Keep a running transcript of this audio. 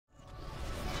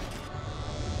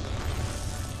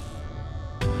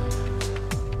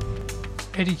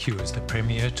EdiCue is the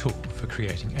premier tool for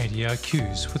creating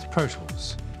EdiCues with Pro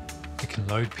Tools. It can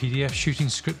load PDF shooting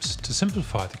scripts to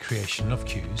simplify the creation of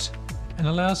cues and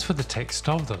allows for the text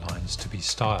of the lines to be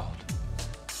styled.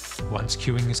 Once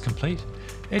queuing is complete,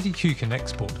 EdiCue can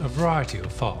export a variety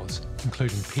of files,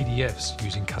 including PDFs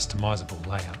using customizable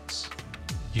layouts.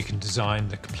 You can design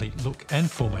the complete look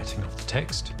and formatting of the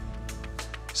text,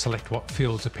 select what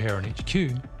fields appear in each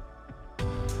cue,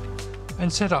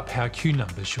 and set up how cue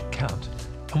numbers should count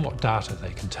and what data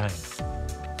they contain.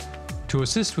 To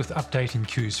assist with updating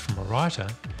cues from a writer,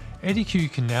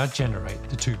 EdiCue can now generate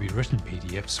the to-be-written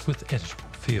PDFs with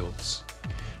editable fields.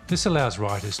 This allows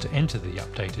writers to enter the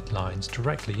updated lines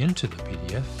directly into the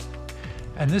PDF,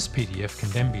 and this PDF can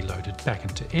then be loaded back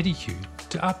into EdiCue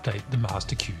to update the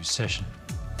master cues session.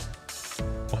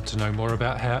 Want to know more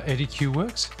about how EdiCue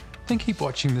works? Then keep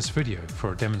watching this video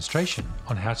for a demonstration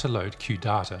on how to load cue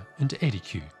data into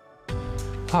EdiCue.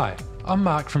 Hi, I'm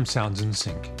Mark from Sounds in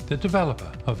Sync, the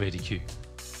developer of EdiCue.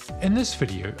 In this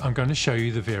video, I'm going to show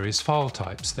you the various file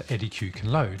types that EdiCue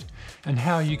can load and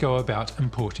how you go about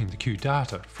importing the cue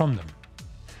data from them.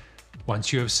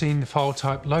 Once you have seen the file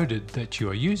type loaded that you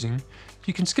are using,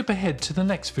 you can skip ahead to the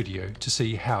next video to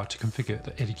see how to configure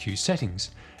the EdiCue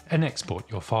settings and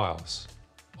export your files.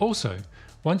 Also,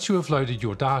 once you have loaded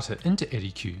your data into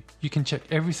EdiCue, you can check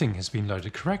everything has been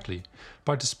loaded correctly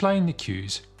by displaying the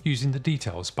cues using the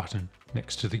Details button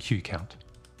next to the cue count.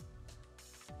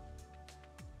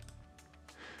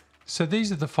 So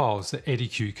these are the files that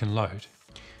EdiCue can load.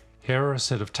 Here are a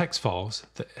set of text files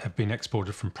that have been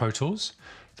exported from Pro Tools.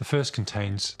 The first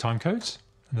contains timecodes,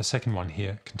 and the second one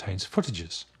here contains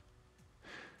footages.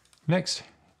 Next,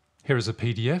 here is a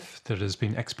PDF that has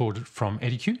been exported from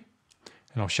EdiCue,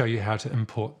 and I'll show you how to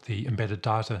import the embedded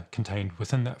data contained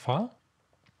within that file.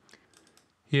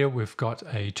 Here we've got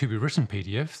a to-be-written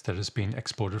PDF that has been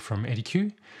exported from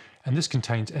EdiCue, and this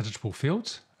contains editable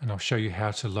fields, and I'll show you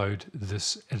how to load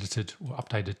this edited or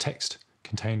updated text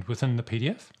contained within the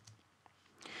PDF.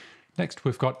 Next,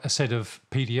 we've got a set of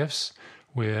PDFs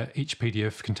where each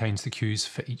PDF contains the cues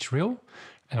for each reel,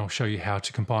 and I'll show you how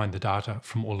to combine the data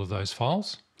from all of those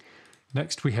files.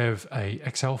 Next, we have a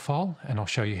Excel file, and I'll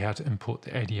show you how to import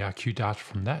the EdiCue data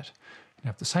from that. You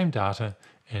have the same data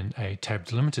in a tab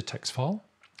delimited text file.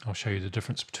 I'll show you the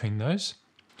difference between those.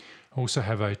 I also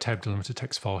have a tab delimited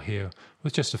text file here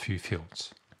with just a few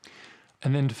fields.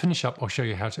 And then to finish up, I'll show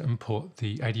you how to import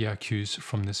the ADR cues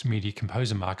from this Media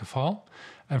Composer Marker file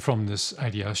and from this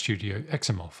ADR Studio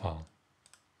XML file.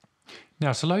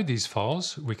 Now to load these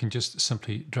files, we can just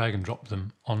simply drag and drop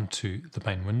them onto the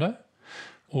main window,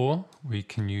 or we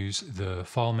can use the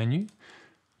File menu.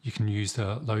 You can use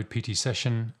the Load PT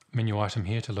Session menu item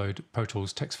here to load Pro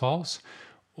Tools text files,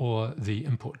 or the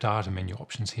Import Data menu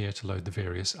options here to load the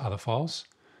various other files.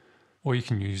 Or you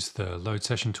can use the Load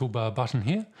Session toolbar button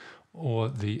here, or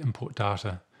the Import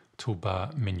Data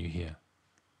toolbar menu here.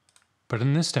 But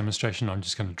in this demonstration, I'm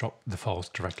just going to drop the files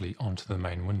directly onto the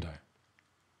main window.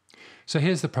 So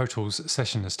here's the Pro Tools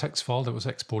session as text file that was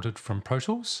exported from Pro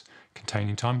Tools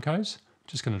containing timecodes.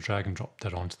 Just going to drag and drop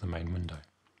that onto the main window.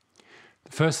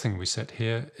 The first thing we set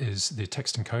here is the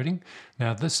text encoding.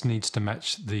 Now this needs to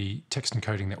match the text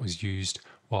encoding that was used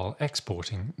while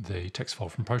exporting the text file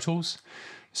from Pro Tools.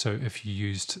 So if you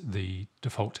used the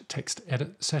default text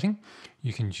edit setting,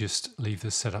 you can just leave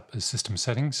this set up as system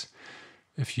settings.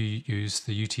 If you use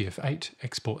the UTF-8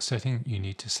 export setting, you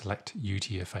need to select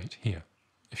UTF-8 here.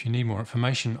 If you need more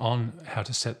information on how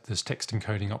to set this text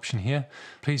encoding option here,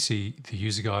 please see the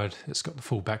user guide. It's got the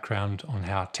full background on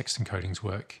how text encodings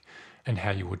work and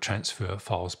how you would transfer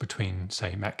files between,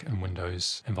 say, Mac and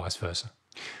Windows and vice versa.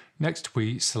 Next,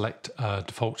 we select a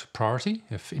default priority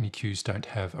if any cues don't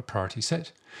have a priority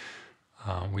set.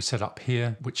 We set up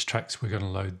here which tracks we're going to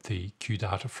load the cue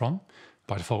data from.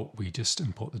 By default, we just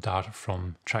import the data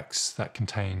from tracks that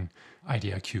contain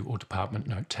ADRQ or department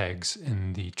note tags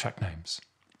in the track names.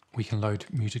 We can load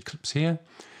muted clips here,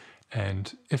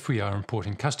 and if we are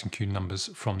importing custom cue numbers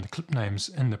from the clip names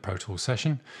in the Pro Tools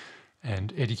session,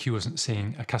 and EdiCue isn't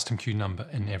seeing a custom cue number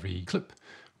in every clip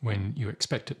when you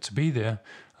expect it to be there,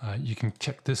 you can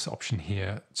check this option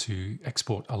here to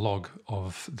export a log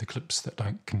of the clips that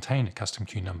don't contain a custom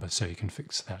cue number, so you can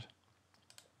fix that.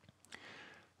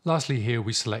 Lastly, here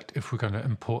we select if we're going to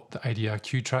import the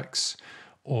ADRQ tracks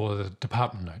or the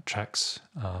department note tracks.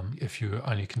 If you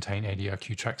only contain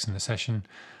ADRQ tracks in the session,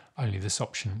 only this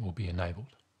option will be enabled.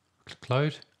 Click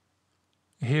Load.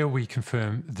 Here we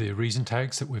confirm the reason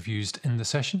tags that we've used in the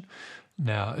session.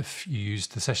 Now, if you use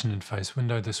the session interface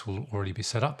window, this will already be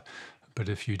set up, But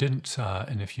if you didn't,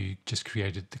 and if you just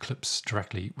created the clips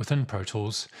directly within Pro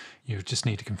Tools, you just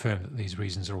need to confirm that these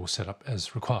regions are all set up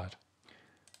as required.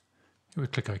 You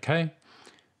would click OK,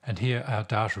 and here our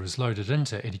data is loaded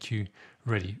into EdiCue,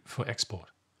 ready for export.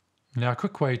 Now, a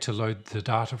quick way to load the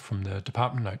data from the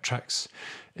department note tracks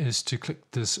is to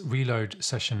click this Reload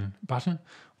Session button,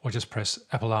 or just press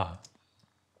Apple R.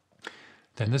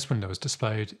 Then this window is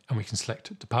displayed, and we can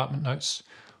select Department Notes.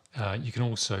 You can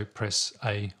also press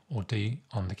A or D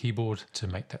on the keyboard to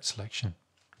make that selection.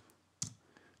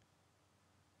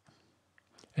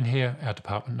 And here our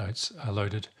department notes are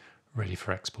loaded, ready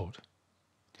for export.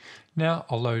 Now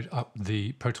I'll load up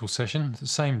the Pro Tools session, the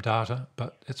same data,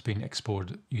 but it's been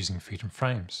exported using feet and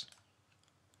frames.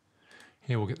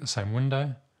 Here we'll get the same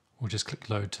window. We'll just click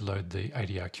Load to load the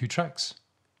EdiCue tracks.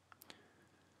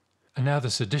 And now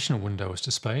this additional window is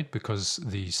displayed because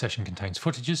the session contains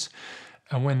footages.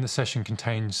 And when the session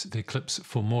contains the clips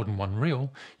for more than one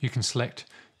reel, you can select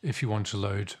if you want to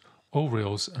load all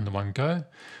reels in the one go,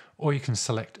 or you can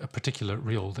select a particular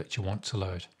reel that you want to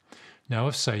load. Now,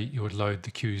 if say you would load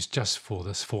the cues just for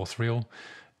this fourth reel,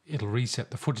 it'll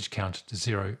reset the footage counter to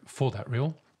 0 for that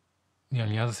reel. The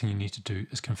only other thing you need to do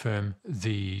is confirm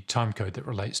the timecode that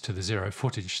relates to the 0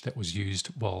 footage that was used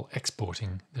while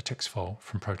exporting the text file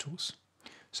from Pro Tools.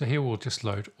 So here we'll just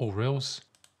load all reels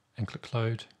and click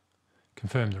Load,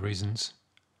 confirm the reasons,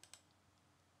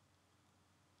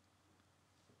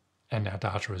 and our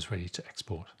data is ready to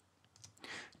export.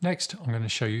 Next, I'm going to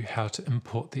show you how to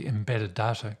import the embedded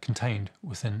data contained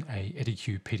within a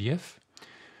EdiCue PDF.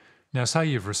 Now, say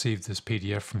you've received this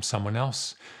PDF from someone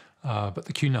else, but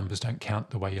the cue numbers don't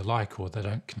count the way you like, or they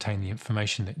don't contain the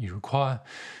information that you require.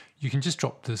 You can just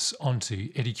drop this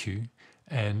onto EdiCue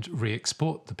and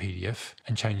re-export the PDF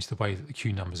and change the way that the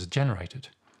cue numbers are generated.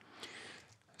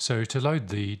 So to load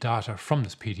the data from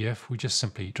this PDF, we just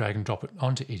simply drag and drop it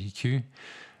onto EdiCue.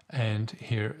 And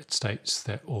here it states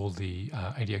that all the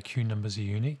EdiCue numbers are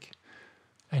unique,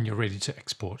 and you're ready to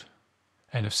export.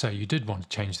 And if, say, you did want to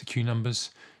change the cue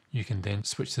numbers, you can then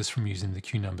switch this from using the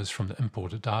cue numbers from the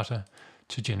imported data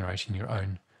to generating your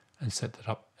own and set that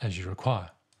up as you require.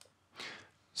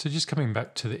 So just coming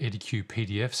back to the EdiCue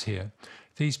PDFs here,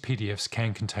 these PDFs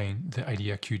can contain the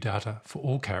EdiCue data for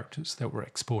all characters that were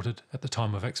exported at the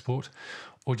time of export,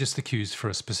 or just the cues for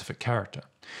a specific character.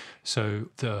 So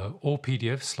the all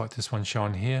PDFs, like this one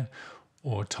shown here,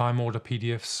 or time order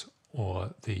PDFs,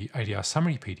 or the ADR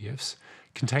summary PDFs,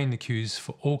 contain the cues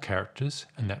for all characters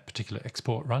in that particular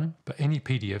export run, but any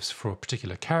PDFs for a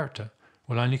particular character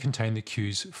will only contain the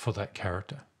cues for that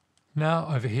character. Now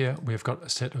over here we've got a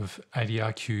set of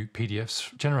EdiCue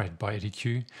PDFs generated by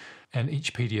EdiCue, and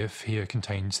each PDF here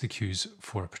contains the cues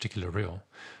for a particular reel.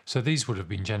 So these would have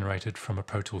been generated from a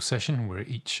Pro Tools session where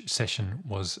each session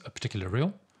was a particular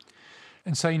reel.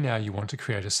 And say now you want to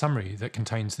create a summary that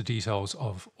contains the details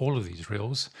of all of these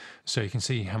reels, so you can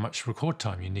see how much record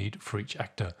time you need for each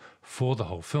actor for the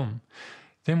whole film.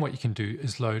 Then what you can do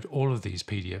is load all of these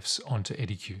PDFs onto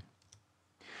EdiCue.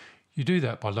 You do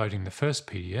that by loading the first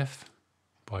PDF,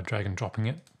 by drag and dropping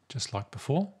it just like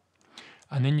before,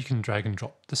 and then you can drag and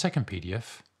drop the second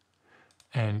PDF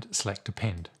and select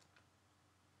Append.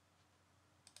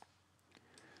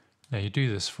 Now you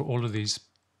do this for all of these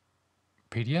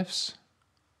PDFs.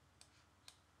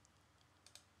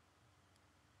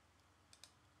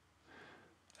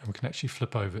 And we can actually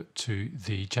flip over to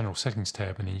the General Settings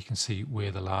tab, and then you can see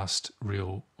where the last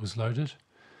reel was loaded.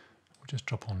 We'll just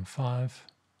drop on 5,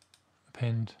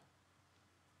 Append,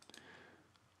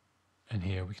 and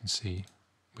here we can see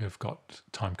we've got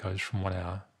time codes from 1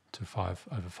 hour to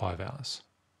 5/5 hours.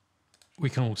 We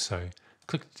can also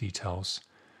click the details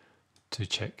to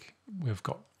check we've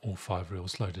got all 5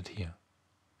 reels loaded here.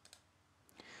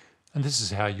 And this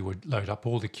is how you would load up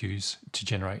all the cues to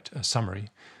generate a summary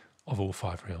of all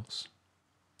 5 reels.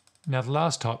 Now the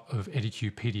last type of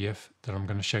EdiCue PDF that I'm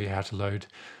going to show you how to load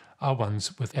are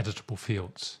ones with editable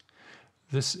fields.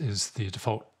 This is the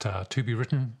default to be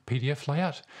written PDF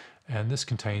layout, and this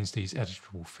contains these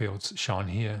editable fields shown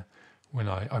here. When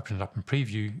I open it up in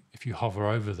preview, if you hover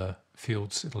over the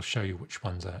fields, it'll show you which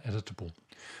ones are editable.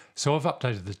 So I've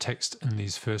updated the text in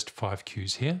these first 5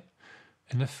 cues here,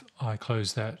 and if I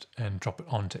close that and drop it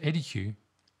onto EdiCue,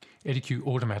 EdiCue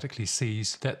automatically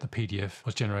sees that the PDF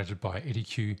was generated by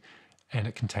EdiCue and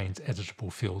it contains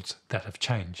editable fields that have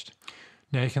changed.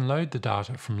 Now you can load the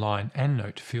data from line and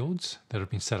note fields that have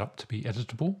been set up to be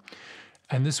editable,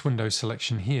 and this window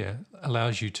selection here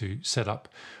allows you to set up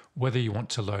whether you want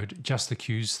to load just the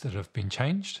cues that have been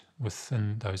changed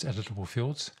within those editable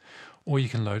fields, or you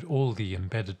can load all the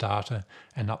embedded data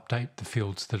and update the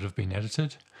fields that have been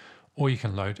edited, or you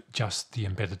can load just the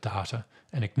embedded data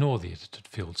and ignore the edited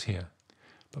fields here.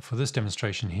 But for this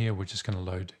demonstration here, we're just going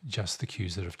to load just the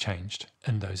cues that have changed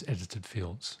in those edited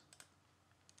fields.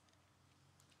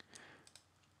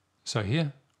 So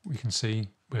here we can see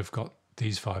we've got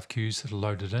these 5 cues that are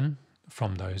loaded in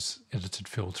from those edited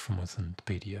fields from within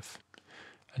the PDF.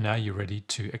 And now you're ready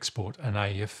to export an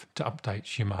AIF to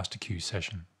update your master cue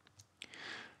session.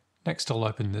 Next, I'll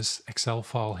open this Excel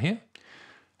file here.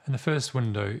 And the first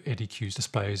window EdiCue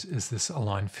displays is this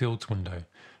Align Fields window.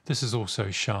 This is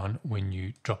also shown when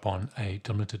you drop on a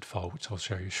delimited file, which I'll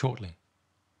show you shortly.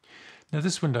 Now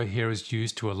this window here is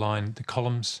used to align the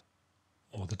columns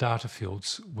or the data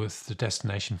fields with the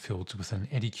destination fields within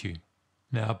EdiCue.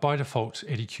 Now by default,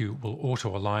 EdiCue will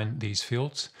auto-align these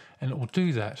fields, and it will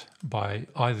do that by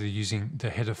either using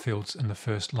the header fields in the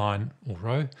first line or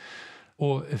row,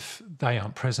 or if they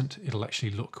aren't present, it'll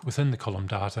actually look within the column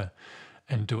data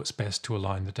and do its best to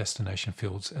align the destination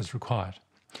fields as required.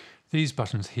 These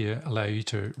buttons here allow you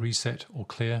to reset or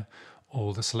clear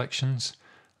all the selections.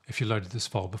 If you loaded this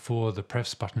file before, the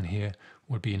prefs button here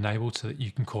would be enabled so that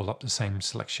you can call up the same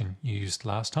selection you used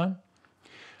last time.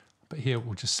 But here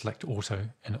we'll just select auto,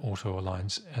 and it auto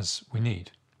aligns as we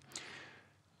need.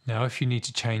 Now if you need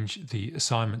to change the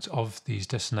assignments of these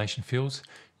destination fields,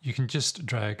 you can just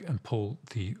drag and pull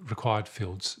the required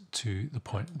fields to the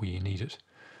point where you need it.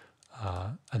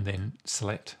 And then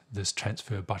select this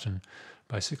transfer button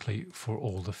basically for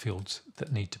all the fields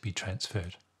that need to be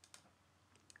transferred.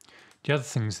 The other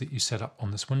things that you set up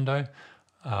on this window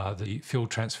are the field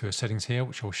transfer settings here,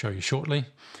 which I'll show you shortly,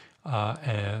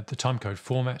 and the timecode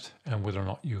format, and whether or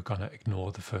not you're going to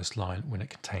ignore the first line when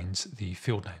it contains the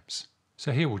field names.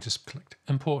 So here we'll just click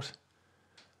Import,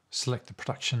 select the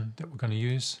production that we're going to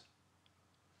use,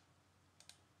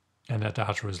 and our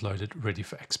data is loaded, ready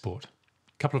for export.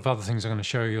 A couple of other things I'm going to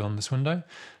show you on this window.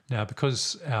 Now,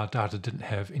 because our data didn't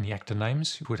have any actor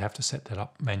names, you would have to set that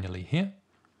up manually here.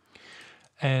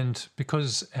 And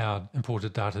because our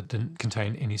imported data didn't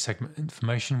contain any segment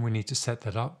information, we need to set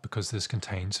that up because this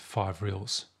contains 5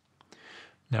 reels.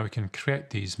 Now we can create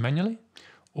these manually,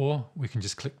 or we can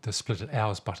just click the Split at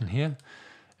Hours button here,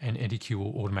 and EdiCue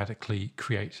will automatically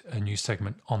create a new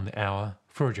segment on the hour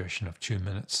for a duration of 2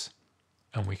 minutes.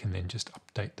 And we can then just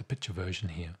update the picture version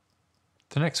here.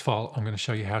 The next file I'm going to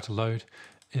show you how to load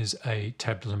is a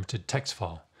tab delimited text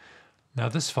file. Now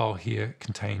this file here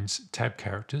contains tab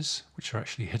characters, which are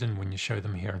actually hidden when you show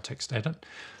them here in Text Edit.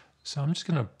 So I'm just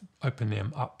going to open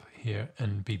them up here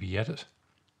in BB Edit.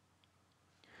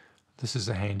 This is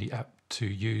a handy app to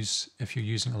use if you're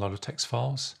using a lot of text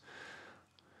files.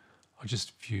 I'll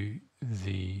just view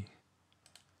the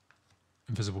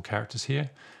invisible characters here,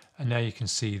 and now you can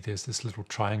see there's this little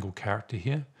triangle character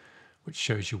here, which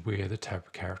shows you where the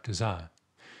tab characters are.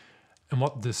 And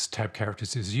what this tab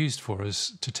characters is used for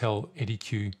is to tell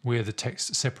EdiCue where the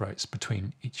text separates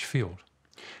between each field.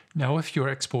 Now, if you're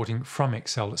exporting from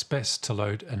Excel, it's best to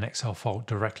load an Excel file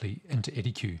directly into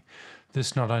EdiCue.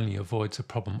 This not only avoids the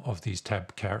problem of these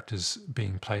tab characters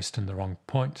being placed in the wrong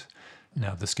point.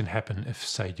 Now, this can happen if,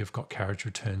 say, you've got carriage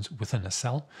returns within a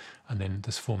cell, and then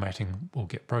this formatting will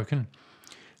get broken.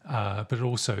 But it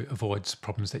also avoids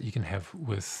problems that you can have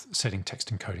with setting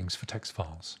text encodings for text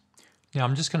files. Now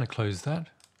I'm just going to close that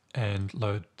and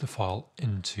load the file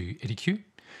into EdiCue.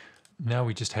 Now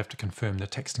we just have to confirm the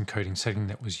text encoding setting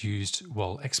that was used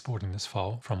while exporting this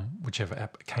file from whichever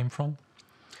app it came from.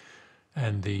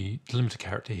 And the delimiter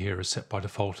character here is set by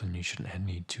default, and you shouldn't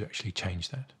need to actually change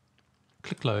that.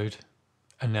 Click Load,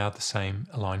 and now the same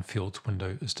Align Fields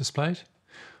window is displayed.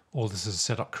 All this is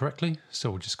set up correctly, so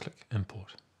we'll just click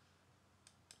Import.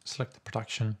 Select the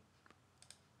production,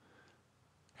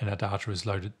 and our data is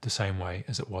loaded the same way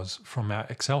as it was from our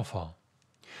Excel file.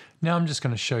 Now I'm just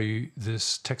going to show you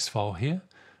this text file here.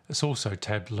 It's also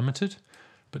tab delimited,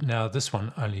 but now this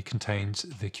one only contains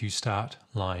the cue start,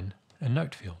 line, and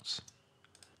note fields.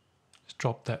 Just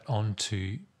drop that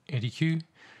onto EdiCue,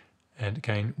 and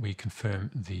again we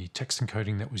confirm the text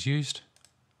encoding that was used.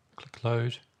 Click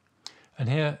Load, and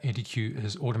here EdiCue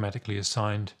has automatically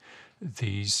assigned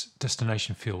these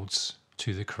destination fields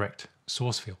to the correct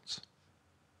source fields.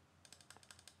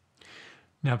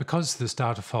 Now, because this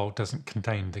data file doesn't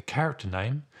contain the character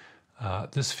name,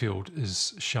 this field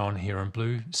is shown here in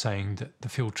blue, saying that the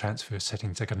field transfer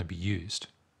settings are going to be used.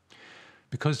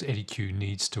 Because EdiCue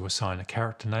needs to assign a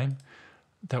character name,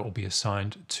 that will be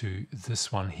assigned to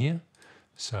this one here.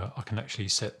 So I can actually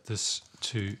set this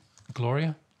to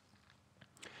Gloria.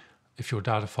 If your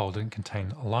data file didn't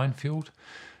contain a line field,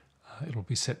 it'll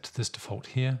be set to this default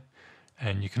here,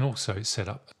 and you can also set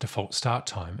up a default start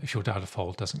time if your data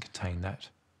file doesn't contain that.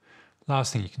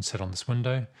 Last thing you can set on this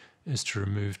window is to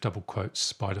remove double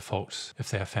quotes by default if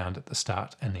they are found at the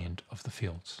start and the end of the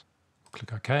fields.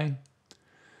 Click OK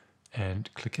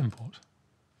and click Import.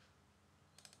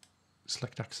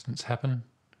 Select accidents happen.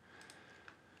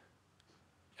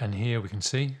 And here we can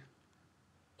see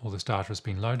all this data has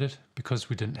been loaded. Because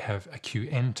we didn't have a queue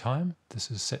end time,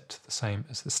 this is set to the same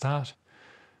as the start.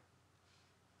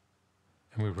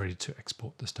 And we're ready to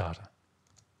export this data.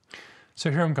 So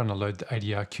here I'm going to load the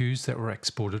ADR cues that were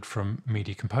exported from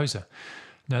Media Composer.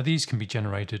 Now these can be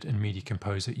generated in Media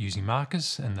Composer using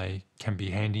markers, and they can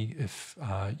be handy if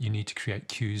you need to create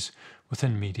cues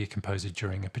within Media Composer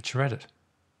during a picture edit.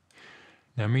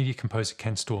 Now Media Composer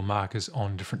can store markers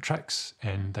on different tracks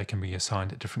and they can be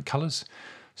assigned at different colors.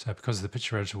 So because the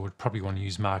picture editor would probably want to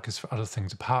use markers for other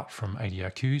things apart from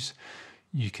ADR cues,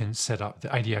 you can set up the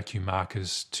ADR cue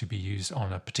markers to be used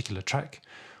on a particular track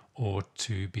or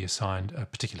to be assigned a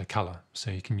particular color. So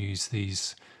you can use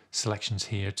these selections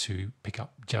here to pick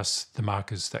up just the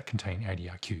markers that contain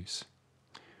ADR cues.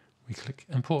 We click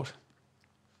Import.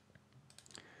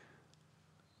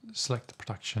 Select the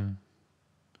production.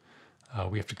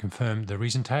 We have to confirm the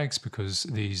reason tags because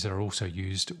these are also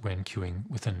used when queuing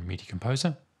within Media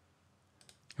Composer.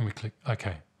 And we click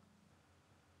OK.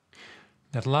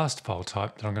 Now the last file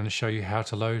type that I'm going to show you how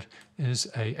to load is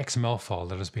a XML file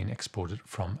that has been exported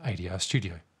from ADR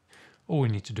Studio. All we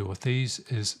need to do with these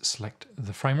is select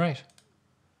the frame rate,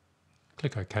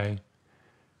 click OK,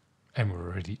 and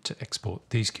we're ready to export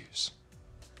these cues.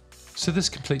 So this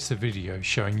completes the video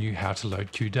showing you how to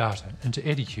load cue data into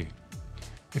EdiCue.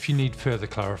 If you need further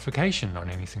clarification on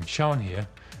anything shown here,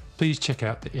 please check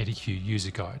out the EdiCue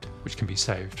user guide, which can be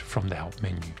saved from the help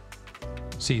menu.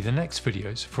 See the next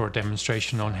videos for a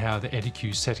demonstration on how the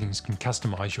EdiCue settings can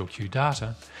customize your cue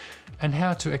data and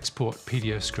how to export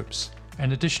PDF scripts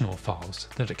and additional files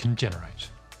that it can generate.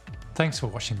 Thanks for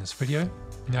watching this video.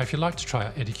 Now if you'd like to try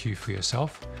out EdiCue for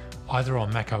yourself, either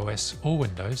on macOS or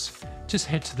Windows, just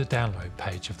head to the download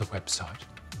page of the website.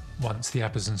 Once the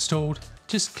app is installed,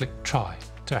 just click Try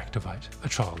to activate a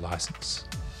trial license.